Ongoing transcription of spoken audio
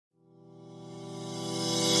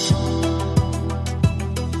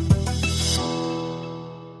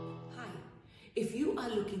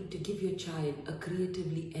child a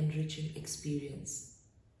creatively enriching experience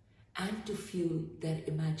and to fuel their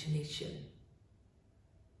imagination,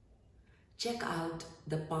 check out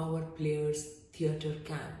the Power Players Theatre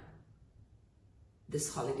Camp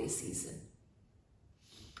this holiday season.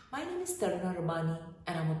 My name is Taruna Ramani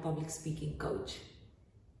and I'm a public speaking coach.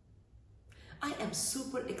 I am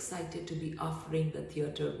super excited to be offering the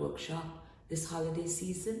theatre workshop this holiday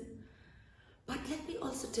season. But let me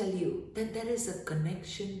also tell you that there is a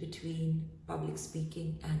connection between public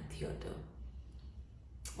speaking and theatre.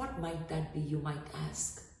 What might that be, you might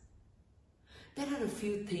ask? There are a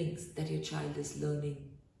few things that your child is learning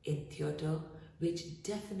in theatre which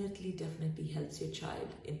definitely helps your child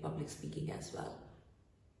in public speaking as well.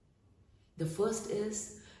 The first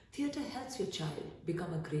is, theatre helps your child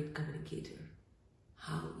become a great communicator.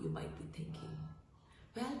 How, you might be thinking?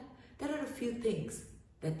 Well, there are a few things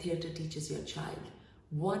that theatre teaches your child.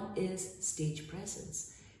 One is stage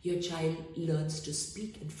presence. Your child learns to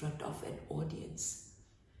speak in front of an audience.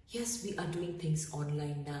 Yes, we are doing things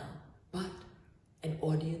online now, but an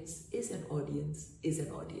audience is an audience is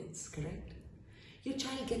an audience, correct? Your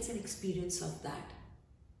child gets an experience of that.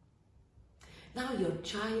 Now your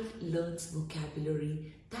child learns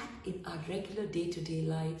vocabulary that in our regular day-to-day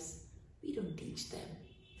lives, we don't teach them.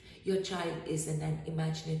 Your child is in an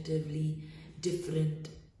imaginatively different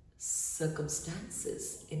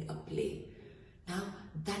circumstances in a play. Now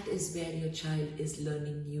that is where your child is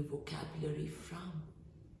learning new vocabulary from.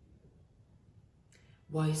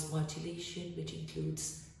 Voice modulation, which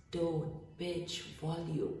includes tone, pitch,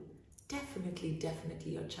 volume. Definitely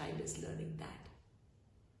your child is learning that.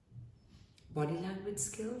 Body language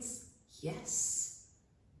skills? Yes.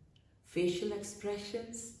 Facial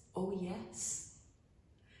expressions? Oh yes.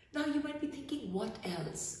 Now you might be thinking, what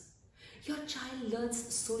else? Your child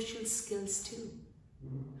learns social skills too.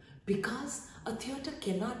 Because a theatre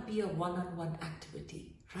cannot be a one-on-one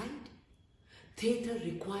activity, right? Theatre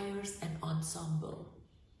requires an ensemble.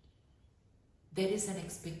 There is an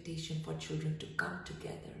expectation for children to come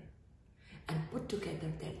together and put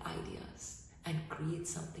together their ideas and create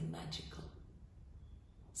something magical.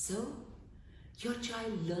 So, your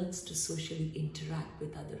child learns to socially interact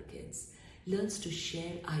with other kids, learns to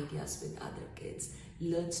share ideas with other kids,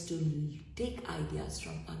 learns to take ideas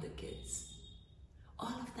from other kids. All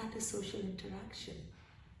of that is social interaction.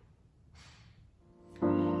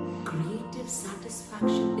 Creative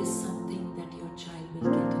satisfaction is something that your child will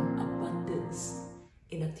get in abundance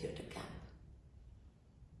in a theatre camp.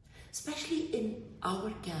 Especially in our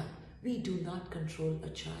camp, we do not control a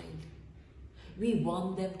child. We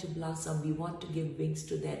want them to blossom. We want to give wings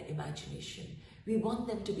to their imagination. We want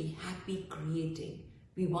them to be happy creating.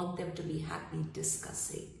 We want them to be happy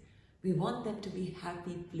discussing. We want them to be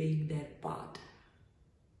happy playing their part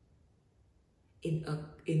in a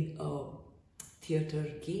theatre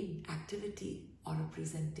game activity or a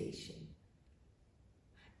presentation.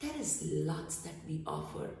 There is lots that we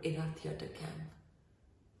offer in our theatre camp.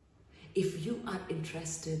 If you are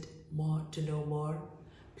interested to know more,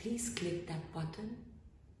 please click that button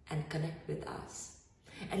and connect with us.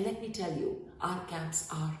 And let me tell you, our camps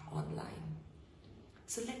are online.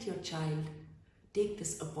 So let your child take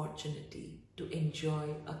this opportunity to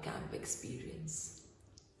enjoy a camp experience.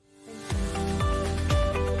 Thank you.